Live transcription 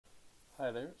Hi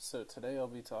there. So today I'll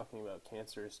be talking about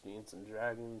cancerous genes in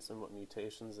dragons and what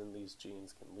mutations in these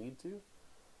genes can lead to.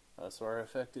 So our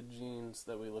affected genes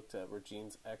that we looked at were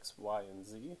genes X, Y, and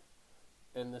Z.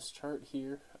 In this chart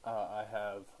here, I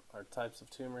have our types of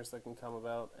tumors that can come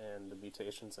about and the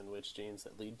mutations in which genes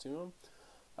that lead to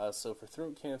them. So for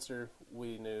throat cancer,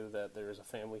 we knew that there was a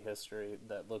family history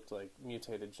that looked like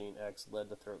mutated gene X led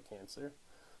to throat cancer.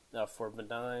 Now for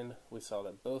benign, we saw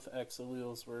that both X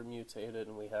alleles were mutated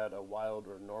and we had a wild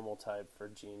or normal type for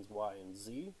genes Y and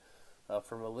Z.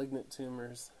 For malignant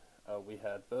tumors, we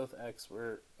had both X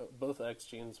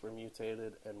genes were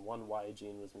mutated and one Y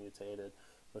gene was mutated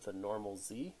with a normal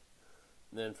Z.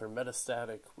 And then for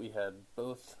metastatic, we had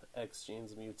both X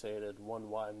genes mutated, one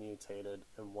Y mutated,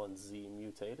 and one Z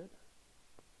mutated.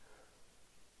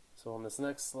 So on this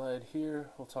next slide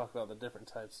here, we'll talk about the different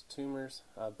types of tumors.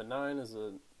 Benign is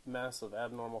a mass of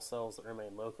abnormal cells that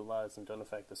remain localized and don't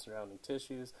affect the surrounding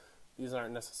tissues. These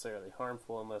aren't necessarily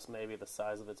harmful unless maybe the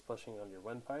size of it's pushing on your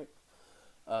windpipe.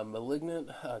 Malignant,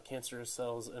 cancerous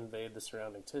cells invade the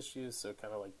surrounding tissues, so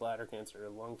kind of like bladder cancer or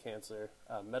lung cancer.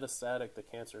 Metastatic, the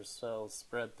cancerous cells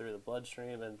spread through the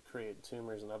bloodstream and create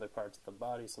tumors in other parts of the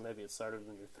body, so maybe it started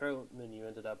in your throat and then you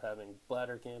ended up having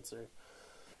bladder cancer.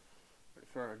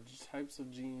 For our types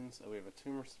of genes, we have a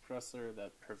tumor suppressor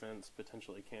that prevents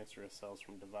potentially cancerous cells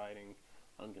from dividing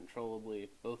uncontrollably.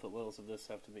 Both alleles of this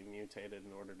have to be mutated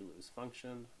in order to lose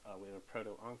function. We have a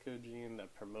proto-oncogene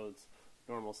that promotes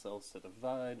normal cells to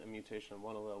divide. A mutation in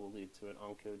one allele will lead to an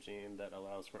oncogene that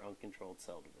allows for uncontrolled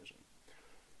cell division.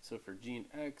 So for gene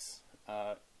X,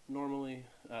 normally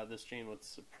this gene would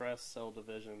suppress cell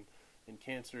division in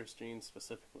cancerous genes,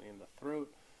 specifically in the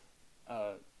throat.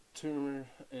 Tumor,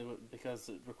 because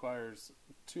it requires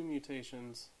two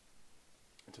mutations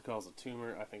to cause a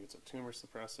tumor, I think it's a tumor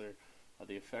suppressor.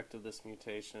 The effect of this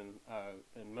mutation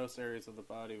in most areas of the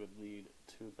body would lead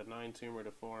to a benign tumor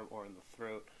to form, or in the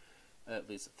throat, at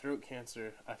least a throat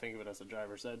cancer. I think of it as a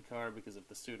driver's ed car, because if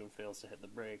the student fails to hit the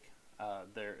brake,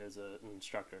 there is an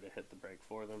instructor to hit the brake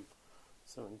for them.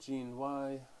 So in gene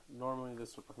Y, normally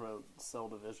this would promote cell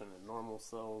division in normal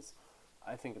cells.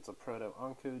 I think it's a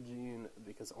proto-oncogene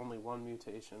because only one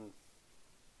mutation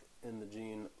in the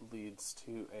gene leads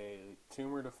to a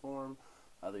tumor to form.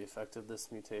 The effect of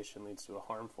this mutation leads to a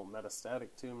harmful metastatic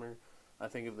tumor. I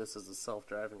think of this as a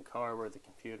self-driving car where the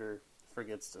computer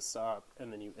forgets to stop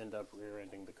and then you end up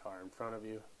rear-ending the car in front of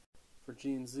you. For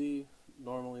gene Z,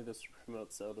 normally this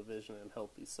promotes cell division in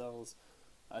healthy cells.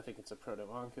 I think it's a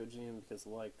proto-oncogene because,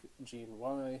 like gene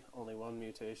Y, only one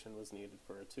mutation was needed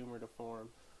for a tumor to form.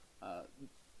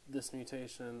 This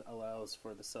mutation allows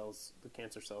for the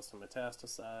cancer cells to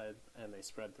metastasize and they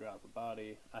spread throughout the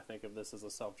body. I think of this as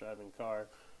a self-driving car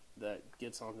that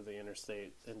gets onto the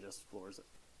interstate and just floors it.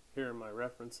 Here are my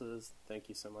references. Thank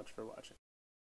you so much for watching.